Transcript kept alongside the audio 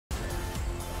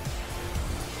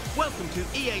Welcome to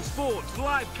EA Sports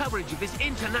live coverage of this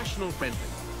international friendly.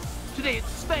 Today it's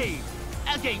Spain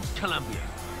against Colombia.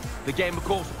 The game, of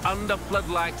course, under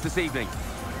floodlights this evening.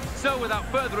 So without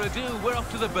further ado, we're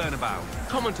off to the Bernabeu.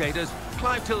 Commentators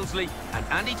Clive Tilsley and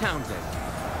Andy Townsend.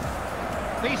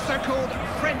 These so-called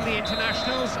friendly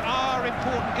internationals are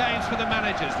important games for the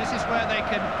managers. This is where they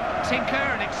can tinker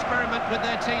and experiment with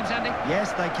their teams, Andy.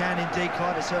 Yes, they can indeed,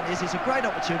 Clive. It certainly is. It's a great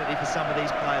opportunity for some of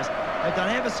these players. They've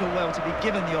done ever so well to be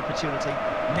given the opportunity.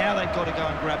 Now they've got to go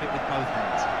and grab it with both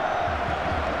hands.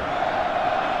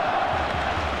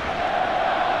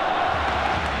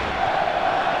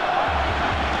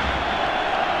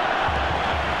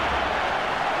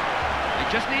 They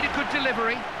just need a good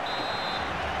delivery.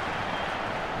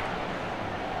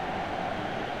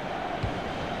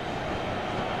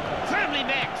 Firmly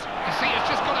met. Casillas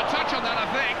just got a touch on that, I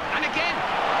think. And again.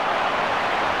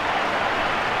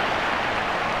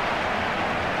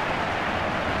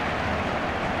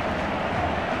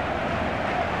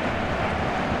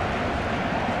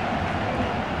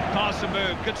 Pass and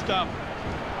move, good stuff.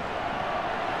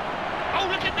 Oh,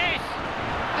 look at this!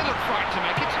 They look frightened to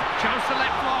make it. Chance to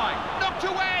let fly. Knocked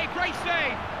away, great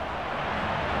save.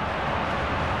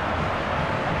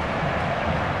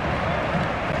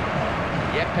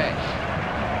 Yepes.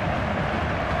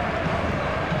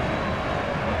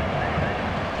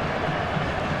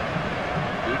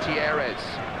 Gutierrez.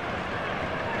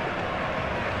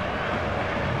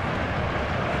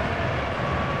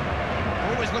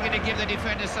 Always looking to give the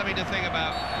defenders something to think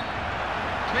about.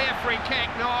 Clear free kick,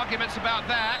 no arguments about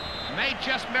that. May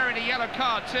just merit a yellow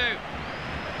card too.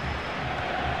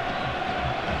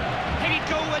 Headed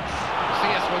goalwards.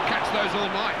 CS will catch those all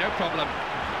night, no problem.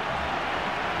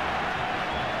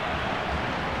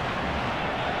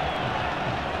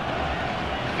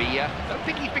 Villa. Don't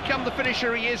think he's become the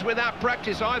finisher he is without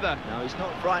practice either. No, he's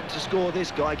not frightened to score,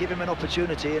 this guy. Give him an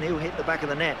opportunity and he'll hit the back of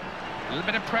the net. A little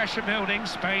bit of pressure building.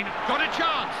 Spain got a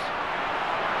chance.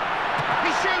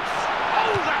 He shoots.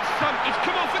 Oh, that's some. It's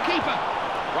come off the keeper.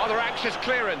 Rather anxious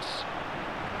clearance.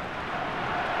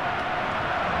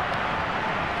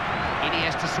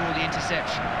 Iniesta saw the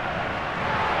interception.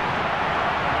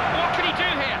 What can he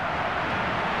do here?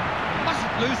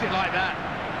 Mustn't lose it like that.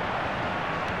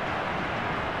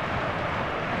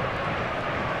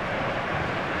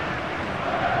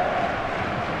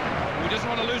 He doesn't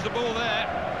want to lose the ball there.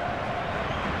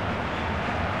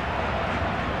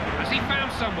 Has he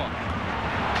found someone?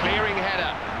 Clearing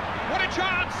header. What a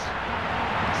chance!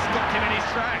 Stopped him in his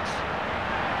tracks.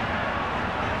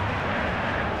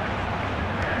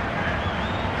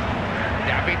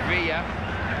 David Villa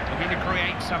looking to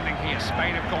create something here.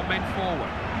 Spain have got men forward.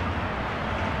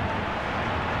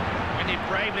 Ended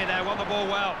bravely there, won the ball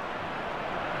well.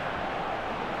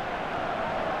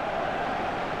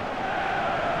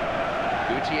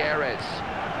 Gutierrez.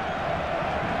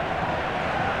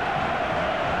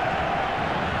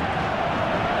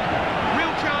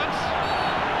 Real chance.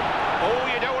 Oh,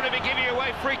 you don't want to be giving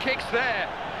away free kicks there.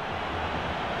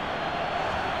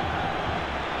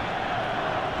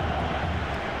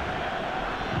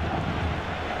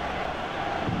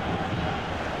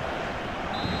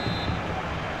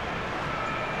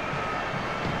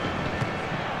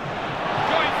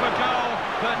 Going for goal,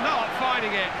 but not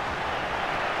finding it.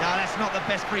 No, that's not the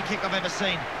best free kick I've ever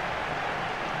seen.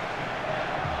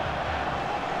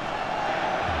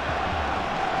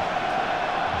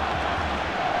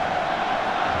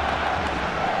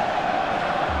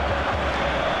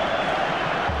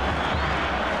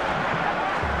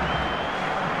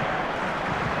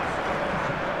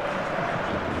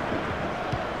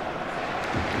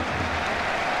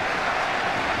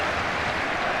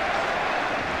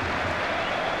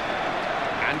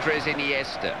 Andres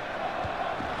Iniesta.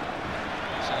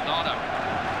 Soldado.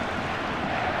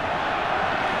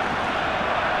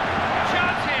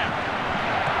 Chance here.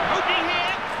 Opening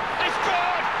here. They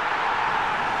scored.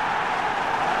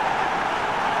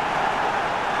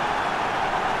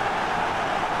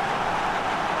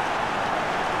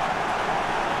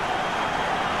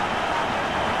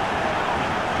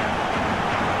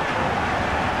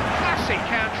 Classic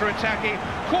counter-attacking.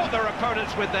 Caught their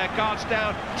opponents with their guards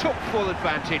down, took full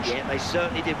advantage. Yeah, they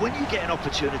certainly did. When you get an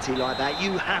opportunity like that,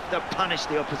 you have to punish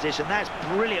the opposition. That's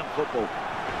brilliant football.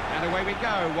 And away we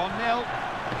go, 1-0.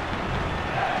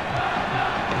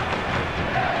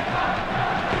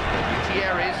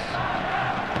 Gutierrez.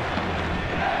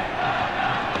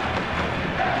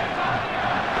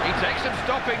 He takes some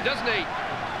stopping, doesn't he?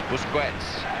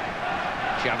 Busquets.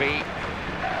 Xavi.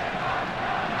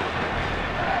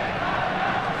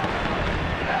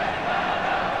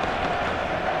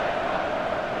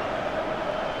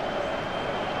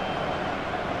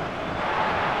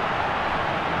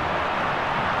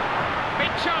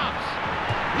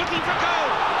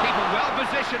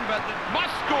 possession, but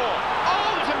must score.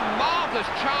 Oh, it's a marvellous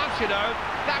chance, you know.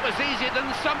 That was easier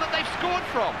than some that they've scored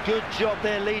from. Good job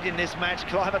they're leading this match,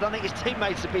 Clive. I don't think his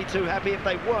teammates would be too happy if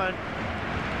they weren't.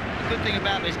 The good thing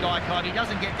about this guy, Clive, he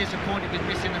doesn't get disappointed with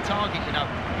missing the target, you know.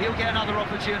 He'll get another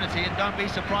opportunity, and don't be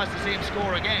surprised to see him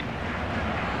score again.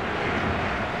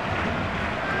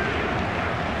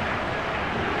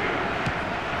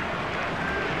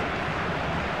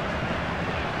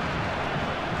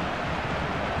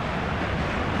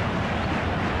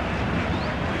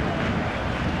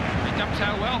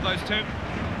 How well those two.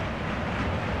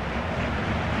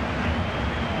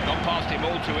 Gone past him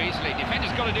all too easily. Defender's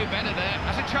got to do better there.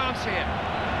 Has a chance here.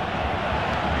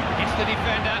 It's the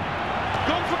defender.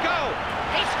 Gone for goal.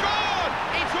 He scored!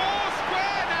 It's all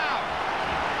square now.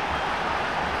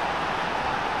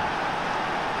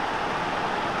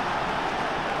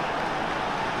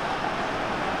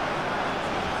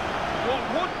 What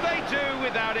would they do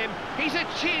without him? He's a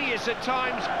genius at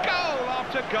times. Goal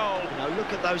after goal. You know,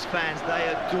 look at those fans. They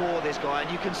adore this guy,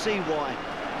 and you can see why.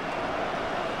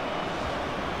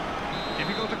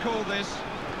 Difficult to call this.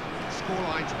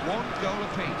 Scoreline's 1 goal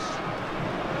apiece.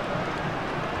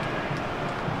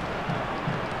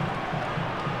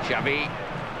 Xavi.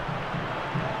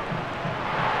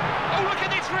 Oh, look at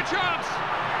this for a chance!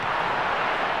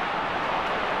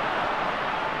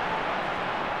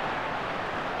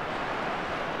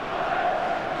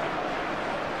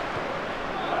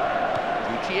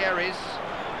 Gutierrez.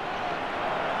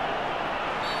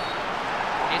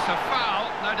 It's a foul,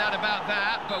 no doubt about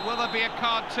that, but will there be a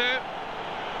card too?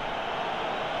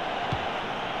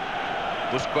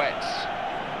 Busquets.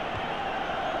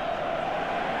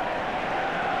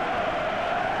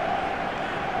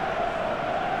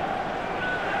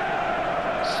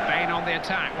 Spain on the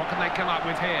attack, what can they come up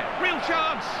with here? Real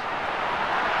chance!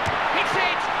 Hits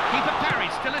it! Keeper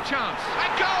parried, still a chance. A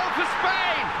goal for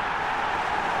Spain!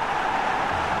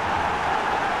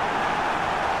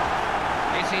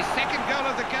 It's his second goal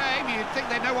of the game. You'd think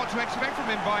they know what to expect from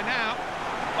him by now.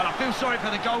 Well, I feel sorry for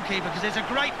the goalkeeper because it's a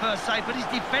great first save, but his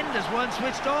defenders weren't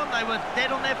switched on. They were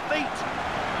dead on their feet.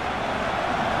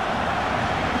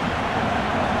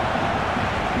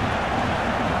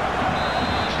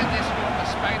 Should this one for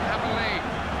Spain have a lead?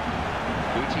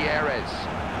 Gutierrez.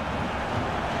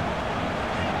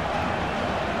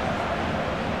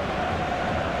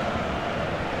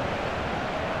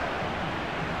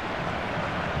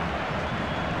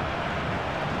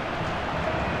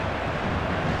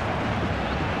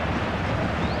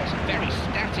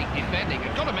 Defending,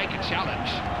 you've got to make a challenge.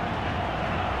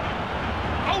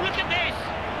 Oh, look at this!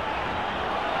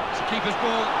 It's a keeper's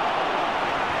ball.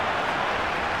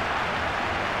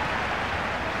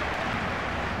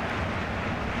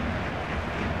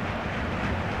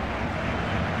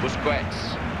 Busquets.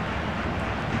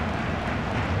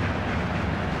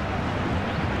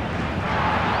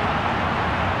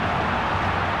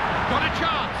 Got a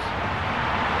chance.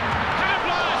 Hand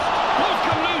blast! Ball's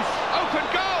come loose. Open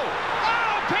goal.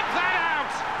 Pick that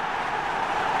out!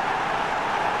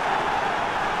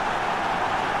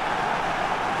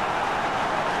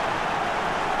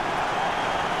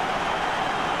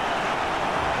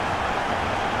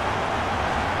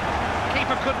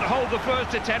 Keeper couldn't hold the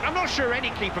first attempt. I'm not sure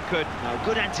any keeper could. No,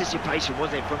 good anticipation,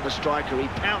 wasn't it, from the striker? He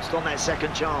pounced on that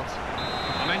second chance.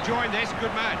 I'm enjoying this.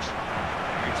 Good match.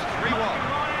 It's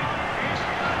 3-1.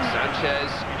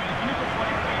 Sanchez.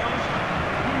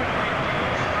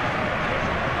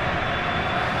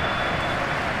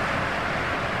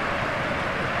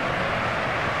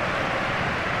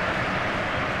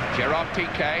 Gerard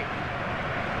Piqué.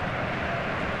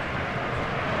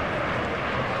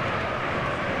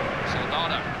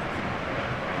 Soldado.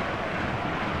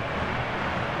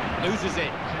 Loses it.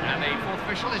 And the fourth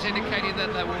official has indicated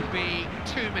that there will be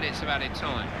 2 minutes of added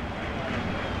time.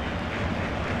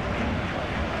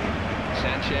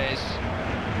 Sanchez.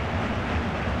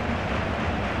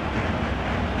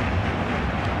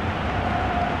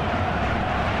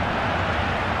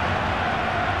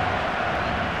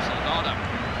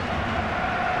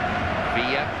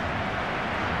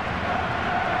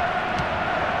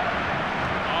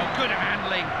 Oh, good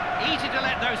handling. Easy to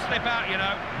let those slip out, you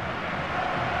know.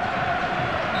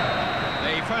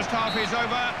 The first half is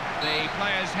over. The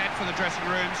players head for the dressing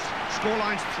rooms.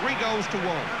 Scoreline's 3 goals to 1.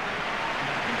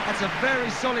 That's a very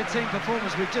solid team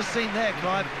performance we've just seen there,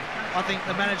 Clive. I think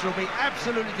the manager will be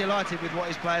absolutely delighted with what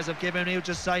his players have given. He'll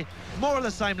just say more of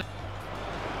the same.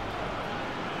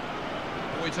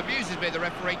 Oh, it amuses me, the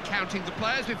referee counting the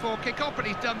players before kick-off, but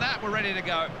he's done that. We're ready to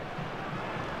go.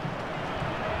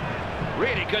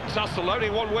 Really good tussle, only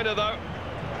one winner, though.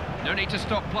 No need to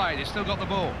stop play, they've still got the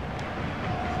ball.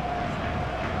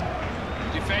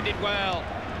 defended well.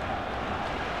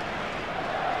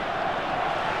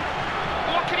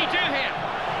 What can he do here?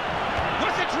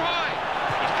 What's the try?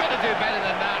 He's got to do better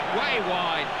than that, way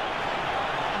wide.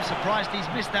 I'm surprised he's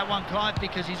missed that one, Clive,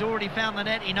 because he's already found the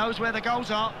net. He knows where the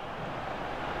goals are.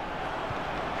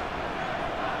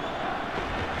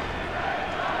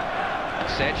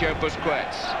 Sergio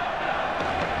Busquets.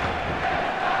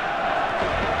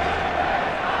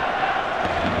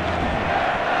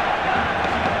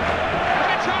 What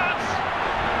a chance!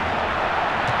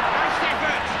 Nice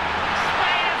effort!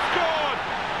 Spain have scored!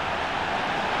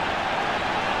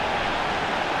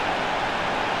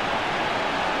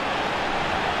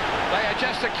 They are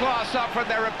just a class up from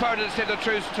their opponents, if the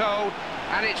truth's told.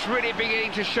 And it's really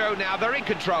beginning to show now. They're in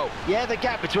control. Yeah, the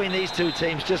gap between these two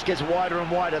teams just gets wider and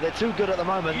wider. They're too good at the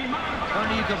moment.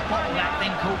 Only you can bottle that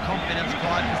thing called confidence,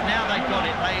 Clive, because now they've got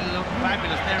it. They look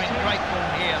fabulous. They're in great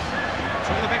form here. It's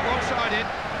all a bit one-sided.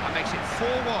 That makes it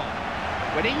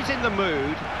 4-1. When he's in the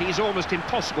mood, he's almost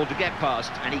impossible to get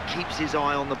past. And he keeps his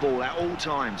eye on the ball at all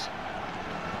times.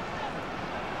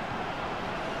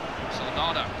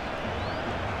 Soldado.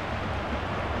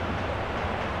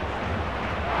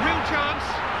 Real chance.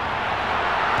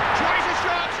 Tries a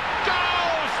shot.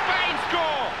 Goal! Spain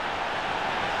score!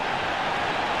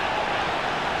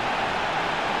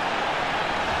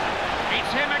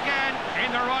 It's him again,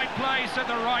 in the right place at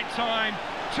the right time.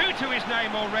 2 to his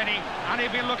name already, and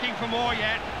he'll be looking for more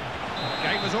yet. The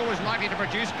game was always likely to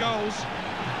produce goals.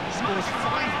 Scores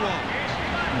 5-1.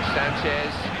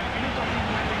 Sanchez.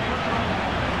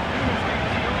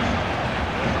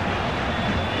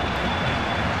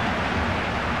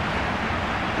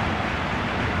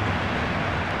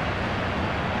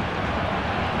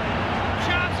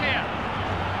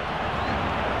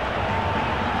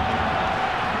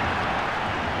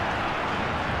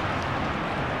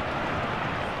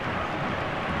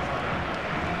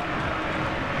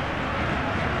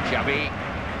 Xavi.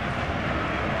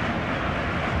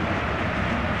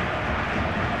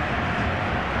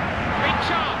 Big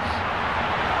chance.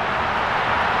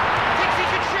 Thinks he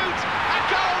can shoot. A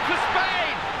goal for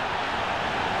Spain.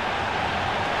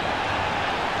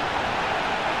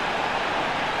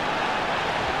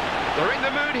 They're in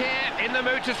the mood here, in the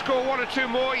mood to score 1 or 2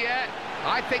 more yet.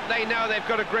 I think they know they've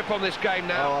got a grip on this game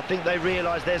now. Oh, I think they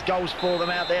realise there's goals for them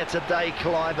out there today,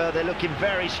 Clive. They're looking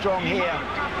very strong here.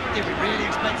 Did we really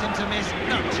expect him to miss?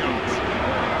 No chance.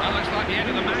 That looks like the end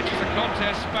of the match is a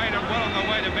contest. Spain are well on their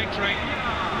way to victory.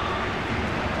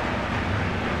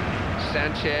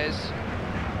 Sanchez.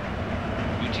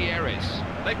 Gutierrez.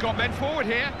 They've got men forward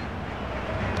here.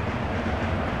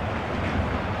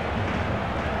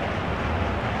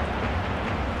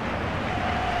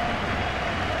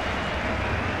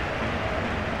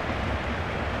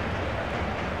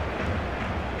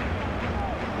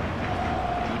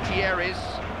 Gutierrez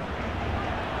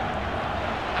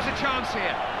has a chance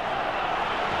here.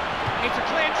 It's a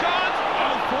clear chance.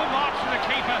 Oh, full marks for the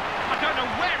keeper. I don't know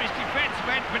where his defence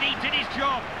went, but he did his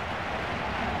job.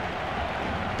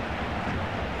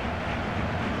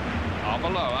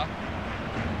 Arbeloa.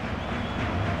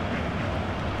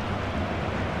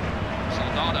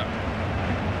 Soldado.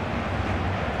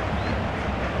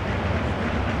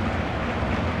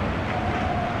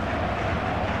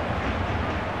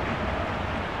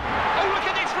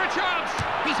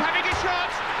 He's having a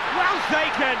shot. Well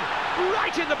taken.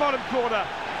 Right in the bottom corner.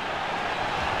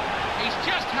 He's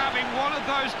just having one of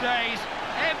those days.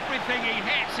 Everything he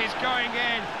hits is going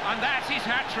in, and that's his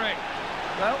hat-trick.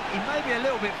 Well, he may be a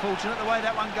little bit fortunate the way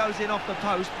that one goes in off the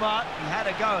post, but he had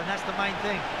a go, and that's the main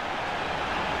thing.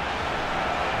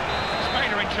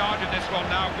 Spain are in charge of this one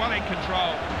now, well in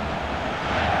control.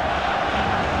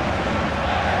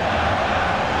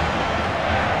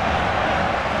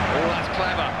 Oh, that's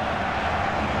clever.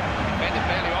 Defender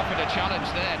barely offered a challenge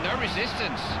there, no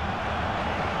resistance.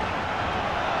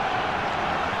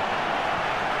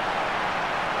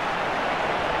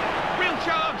 Real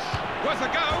chance, worth a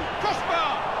go,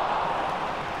 crossbar.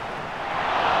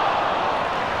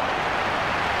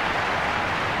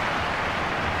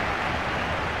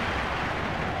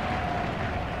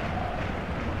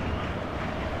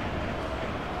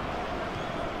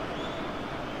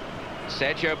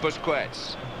 Sergio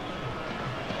Busquets.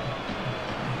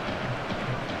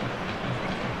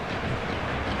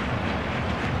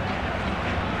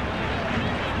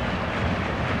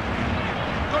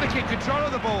 Got to keep control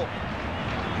of the ball.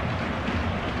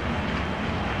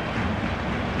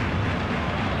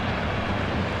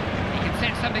 He can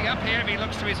set something up here if he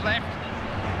looks to his left.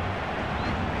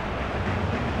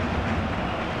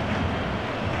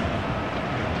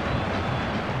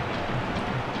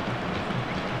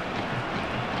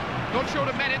 Not short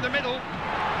of men in the middle.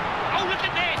 Oh, look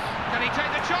at this! Can he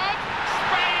take the chance?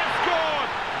 Spain have scored!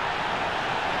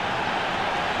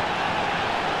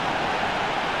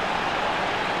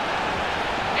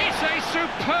 It's a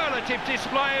superlative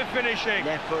display of finishing.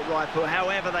 Left foot, right foot,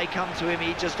 however they come to him,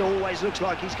 he just always looks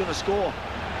like he's going to score.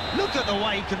 Look at the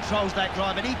way he controls that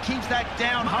drive, and he keeps that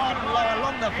down hard and low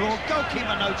along the floor.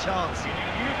 Goalkeeper, no chance.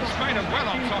 Spain are well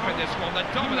on top in this one. They're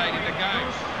dominating the game.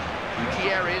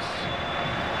 Gutierrez.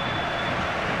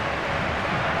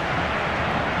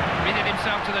 Committed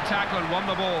himself to the tackle and won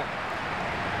the ball.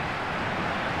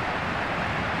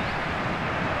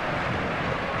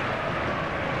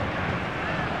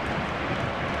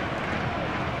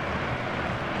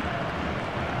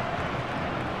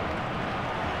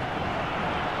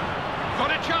 Got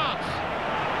a chance.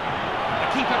 The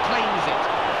keeper claims it.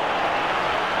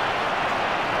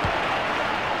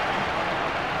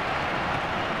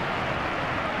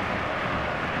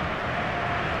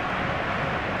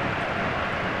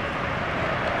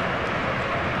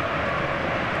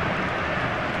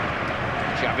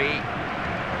 Xavi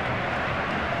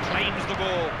claims the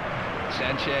ball.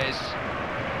 Sanchez.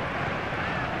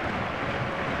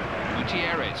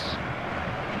 Gutierrez.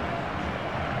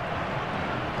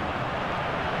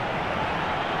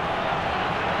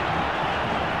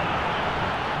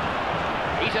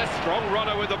 He's a strong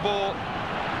runner with the ball.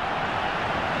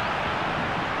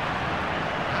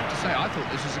 I have to say, I thought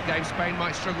this was a game Spain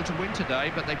might struggle to win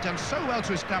today, but they've done so well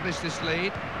to establish this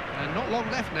lead, and not long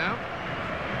left now.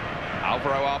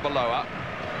 Alvaro Arbeloa.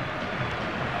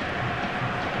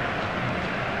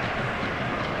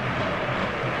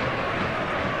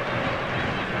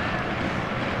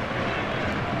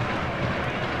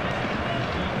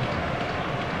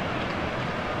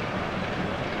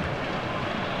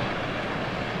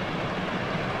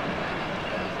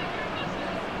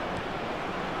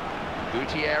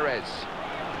 Gutierrez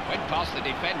went past the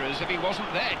defender as if he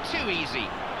wasn't there. Too easy.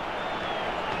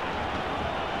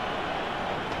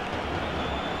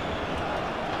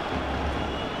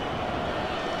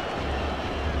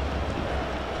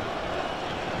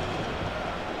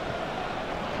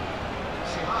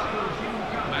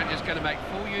 Manager's going to make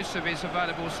full use of his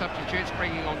available substitutes,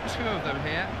 bringing on 2 of them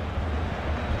here.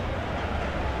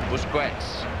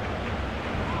 Busquets.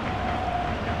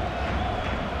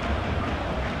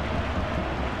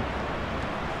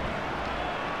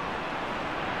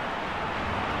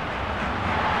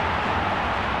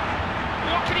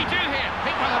 What can he do here?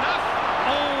 Hit well enough.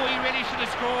 Oh, he really should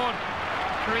have scored.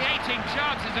 Creating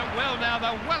chances at will now.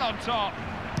 They're well on top.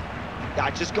 I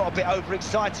just got a bit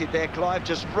overexcited there, Clive.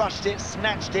 Just rushed it,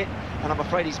 snatched it, and I'm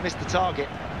afraid he's missed the target.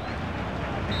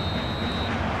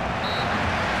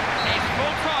 It's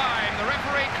full time. The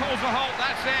referee calls a halt.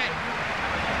 That's it.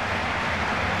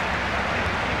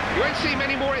 You won't see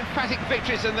many more emphatic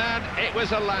victories than that. It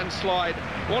was a landslide.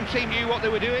 One team knew what they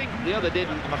were doing, the other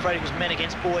didn't. I'm afraid it was men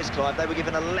against boys, Clive. They were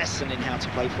given a lesson in how to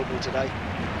play football today.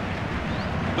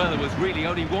 Well, there was really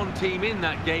only one team in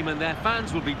that game, and their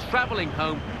fans will be travelling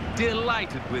home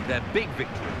delighted with their big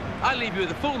victory. I'll leave you with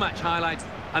the full match highlights,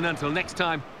 and until next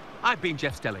time, I've been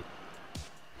Jeff Stelly.